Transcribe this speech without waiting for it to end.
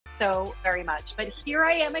so very much. But here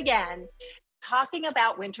I am again, talking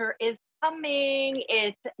about winter is coming.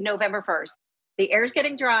 It's November 1st. The air is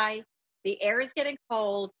getting dry, the air is getting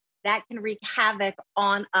cold. That can wreak havoc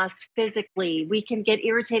on us physically. We can get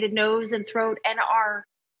irritated nose and throat, and our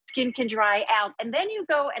skin can dry out. And then you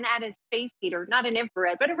go and add a space heater, not an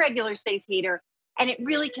infrared, but a regular space heater, and it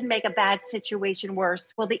really can make a bad situation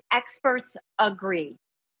worse. Well, the experts agree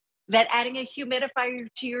that adding a humidifier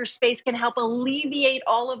to your space can help alleviate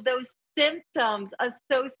all of those symptoms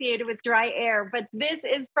associated with dry air. But this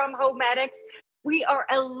is from HoMedics. We are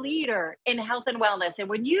a leader in health and wellness. And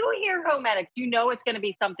when you hear HoMedics, you know it's going to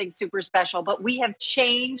be something super special. But we have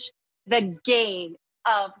changed the game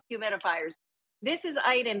of humidifiers. This is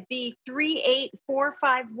item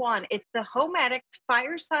B38451. It's the HoMedics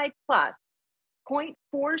Fireside Plus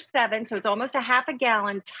 0.47, so it's almost a half a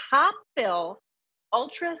gallon, top fill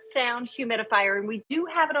ultrasound humidifier. And we do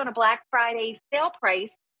have it on a Black Friday sale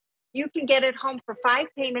price. You can get it home for 5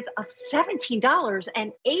 payments of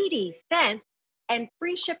 $17.80 and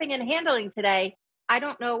free shipping and handling today. I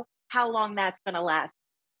don't know how long that's going to last.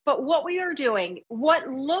 But what we are doing, what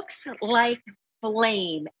looks like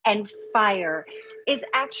flame and fire, is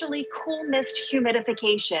actually cool mist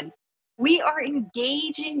humidification. We are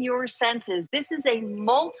engaging your senses. This is a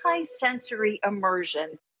multi-sensory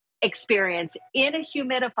immersion experience in a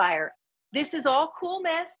humidifier. This is all cool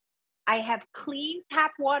mist. I have clean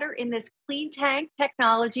tap water in this clean tank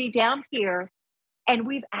technology down here, and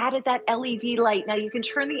we've added that LED light. Now you can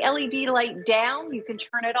turn the LED light down, you can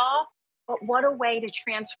turn it off, but what a way to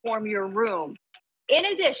transform your room. In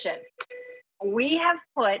addition, we have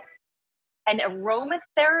put an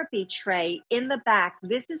aromatherapy tray in the back.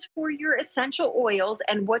 This is for your essential oils,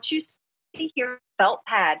 and what you see here, felt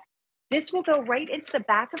pad. This will go right into the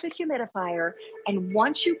back of the humidifier, and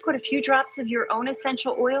once you put a few drops of your own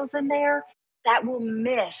essential oils in there, that will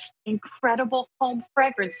mist incredible home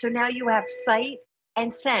fragrance. So now you have sight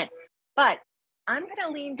and scent. But I'm going to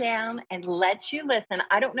lean down and let you listen.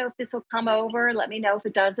 I don't know if this will come over. Let me know if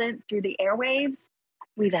it doesn't through the airwaves.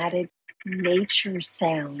 We've added nature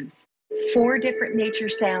sounds, 4 different nature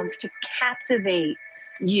sounds to captivate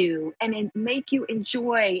you and make you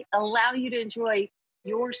allow you to enjoy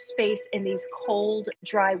your space in these cold,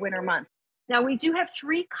 dry winter months. Now, we do have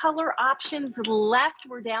 3 color options left.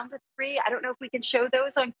 We're down to 3. I don't know if we can show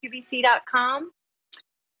those on QVC.com.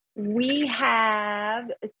 We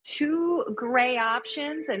have 2 gray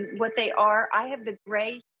options, and what they are, I have the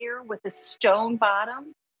gray here with the stone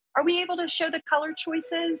bottom. Are we able to show the color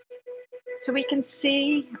choices so we can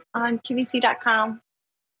see on QVC.com?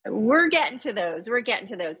 We're getting to those.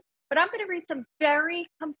 But I'm going to read some very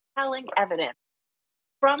compelling evidence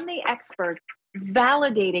from the experts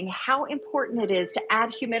validating how important it is to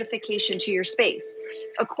add humidification to your space.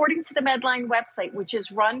 According to the Medline website, which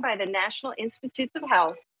is run by the National Institutes of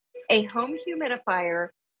Health, a home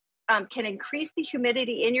humidifier can increase the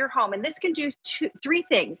humidity in your home. And this can do 3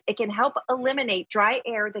 things. It can help eliminate dry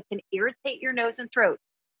air that can irritate your nose and throat.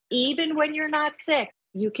 Even when you're not sick,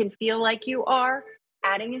 you can feel like you are.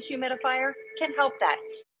 Adding a humidifier can help that.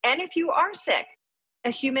 And if you are sick, a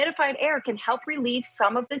humidified air can help relieve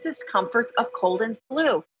some of the discomforts of cold and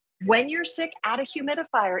flu. When you're sick, add a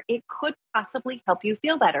humidifier. It could possibly help you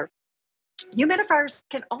feel better. Humidifiers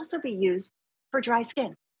can also be used for dry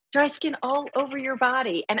skin all over your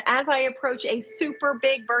body. And as I approach a super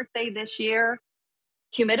big birthday this year,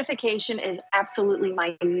 humidification is absolutely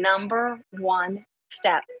my number 1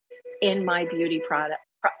 step in my beauty process.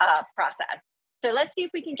 So let's see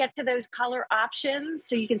if we can get to those color options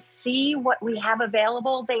so you can see what we have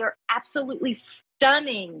available. They are absolutely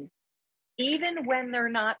stunning. Even when they're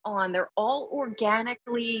not on, they're all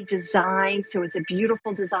organically designed. So it's a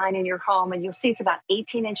beautiful design in your home. And you'll see it's about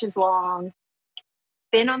 18 inches long,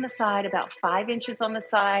 thin on the side, about 5 inches on the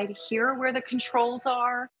side. Here are where the controls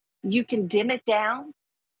are. You can dim it down.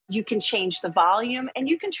 You can change the volume, and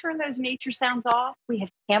you can turn those nature sounds off. We have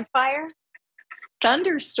campfire,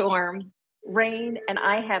 thunderstorm, rain, and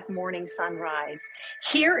I have morning sunrise.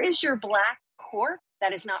 Here is your black cork.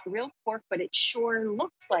 That is not real cork, but it sure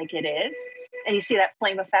looks like it is. And you see that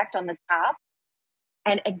flame effect on the top.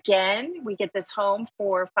 And again, we get this home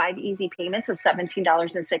for 5 easy payments of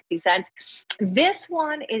 $17.60. This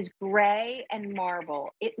one is gray and marble.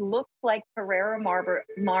 It looks like Carrara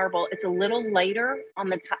marble. It's a little lighter on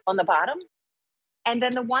the bottom. And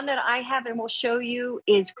then the one that I have and will show you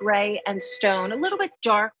is gray and stone, a little bit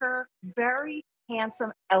darker, very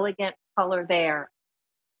handsome, elegant color there.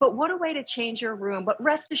 But what a way to change your room. But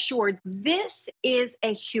rest assured, this is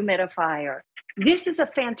a humidifier. This is a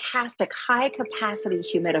fantastic high capacity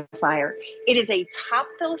humidifier. It is a top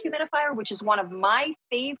fill humidifier, which is one of my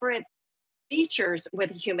favorite features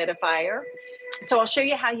with a humidifier. So I'll show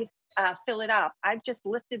you how you fill it up. I've just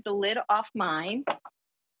lifted the lid off mine,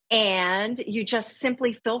 and you just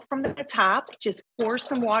simply fill from the top. Just pour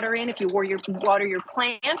some water in. If you water your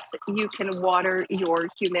plants, you can water your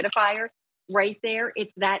humidifier right there.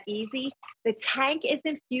 It's that easy. The tank is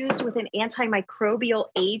infused with an antimicrobial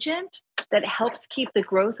agent that helps keep the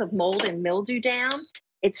growth of mold and mildew down.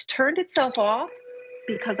 It's turned itself off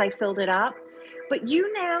because I filled it up. But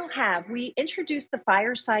you now have, we introduced the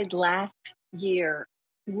Fireside last year.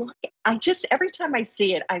 Look, every time I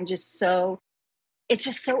see it, it's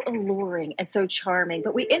just so alluring and so charming.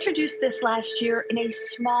 But we introduced this last year in a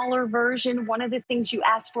smaller version. One of the things you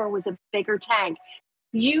asked for was a bigger tank.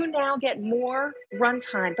 You now get more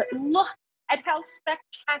runtime, but look at how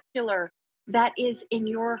spectacular that is in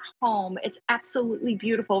your home. It's absolutely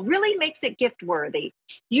beautiful. Really makes it gift worthy.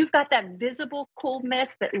 You've got that visible cool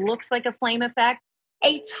mist that looks like a flame effect.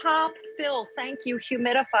 A top fill, thank you,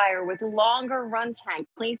 humidifier with longer run tank.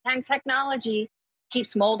 Clean tank technology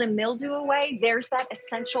keeps mold and mildew away. There's that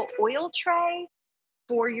essential oil tray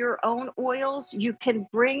for your own oils. You can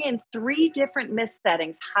bring in 3 different mist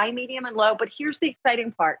settings, high, medium, and low. But here's the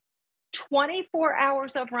exciting part. 24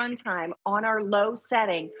 hours of runtime on our low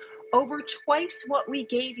setting, over twice what we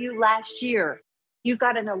gave you last year. You've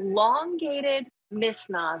got an elongated mist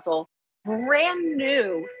nozzle, brand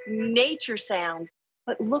new nature sounds,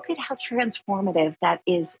 but look at how transformative that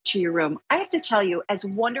is to your room. I have to tell you, as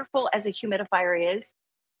wonderful as a humidifier is,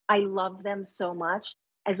 I love them so much.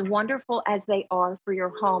 As wonderful as they are for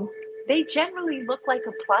your home, they generally look like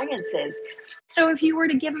appliances. So if you were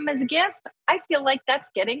to give them as a gift, I feel like that's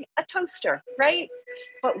getting a toaster, right?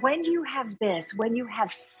 But when you have this, when you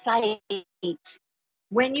have sight,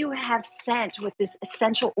 when you have scent with this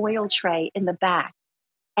essential oil tray in the back,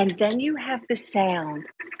 and then you have the sound,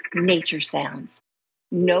 nature sounds.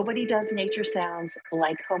 Nobody does nature sounds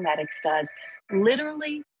like HoMedics does.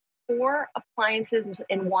 Literally 4 appliances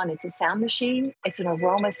in one. It's a sound machine. It's an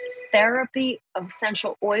aromatherapy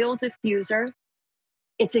essential oil diffuser.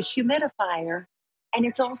 It's a humidifier, and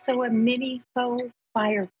it's also a mini faux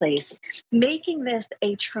fireplace, making this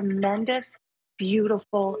a tremendous,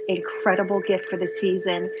 beautiful, incredible gift for the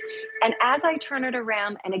season. And as I turn it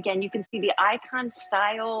around, and again, you can see the icon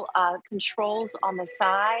style controls on the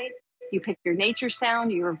side. You pick your nature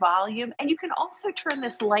sound, your volume, and you can also turn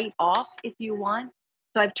this light off if you want.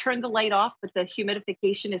 So I've turned the light off, but the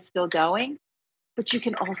humidification is still going. But you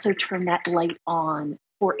can also turn that light on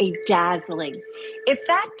for a dazzling. If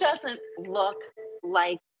that doesn't look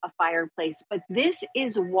like a fireplace, but this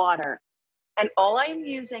is water. And all I'm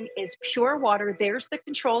using is pure water. There's the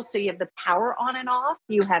controls. So you have the power on and off.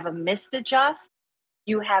 You have a mist adjust.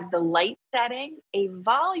 You have the light setting, a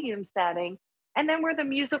volume setting. And then where the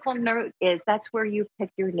musical note is, that's where you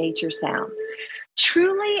pick your nature sound.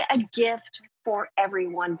 Truly a gift for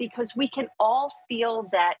everyone, because we can all feel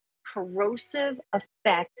that corrosive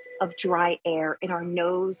effects of dry air in our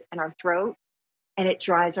nose and our throat, and it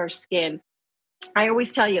dries our skin. I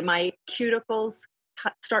always tell you, my cuticles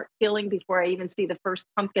start peeling before I even see the first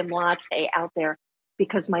pumpkin latte out there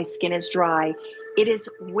because my skin is dry. It is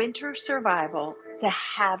winter survival to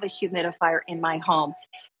have a humidifier in my home.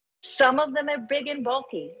 Some of them are big and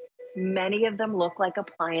bulky. Many of them look like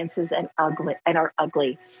appliances and are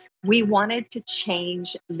ugly. We wanted to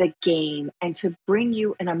change the game and to bring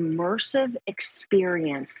you an immersive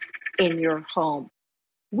experience in your home.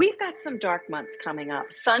 We've got some dark months coming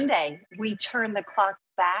up. Sunday, we turn the clock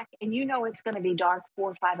back, and you know it's going to be dark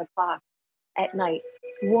 4 or 5 o'clock at night.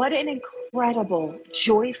 What an incredible,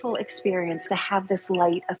 joyful experience to have this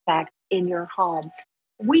light effect in your home.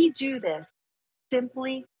 We do this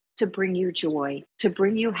simply to bring you joy, to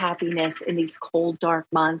bring you happiness in these cold, dark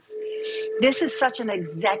months. This is such an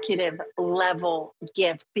executive level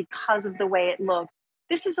gift because of the way it looks.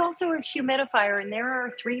 This is also a humidifier, and there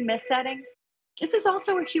are 3 mist settings. This is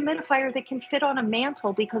also a humidifier that can fit on a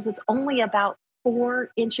mantle because it's only about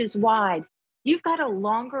 4 inches wide. You've got a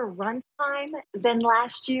longer runtime than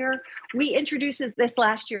last year. We introduced this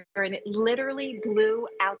last year, and it literally blew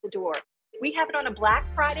out the door. We have it on a Black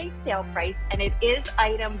Friday sale price, and it is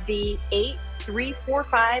item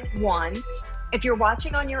V83451. If you're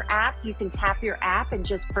watching on your app, you can tap your app and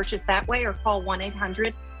just purchase that way, or call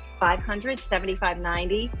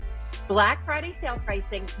 1-800-500-7590. Black Friday sale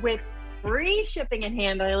pricing with free shipping and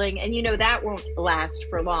handling, and you know that won't last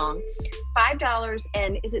for long. $5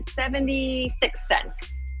 and is it 76 cents?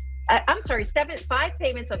 I'm sorry, 5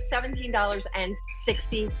 payments of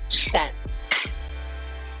 $17.60.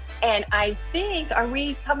 And I think, are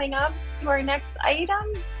we coming up to our next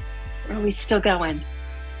item? Or are we still going?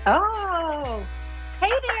 Oh,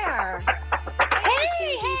 hey there.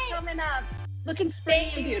 Hey, Coming up. Looking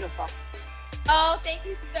springy and beautiful. Oh, thank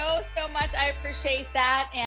you so much. I appreciate that.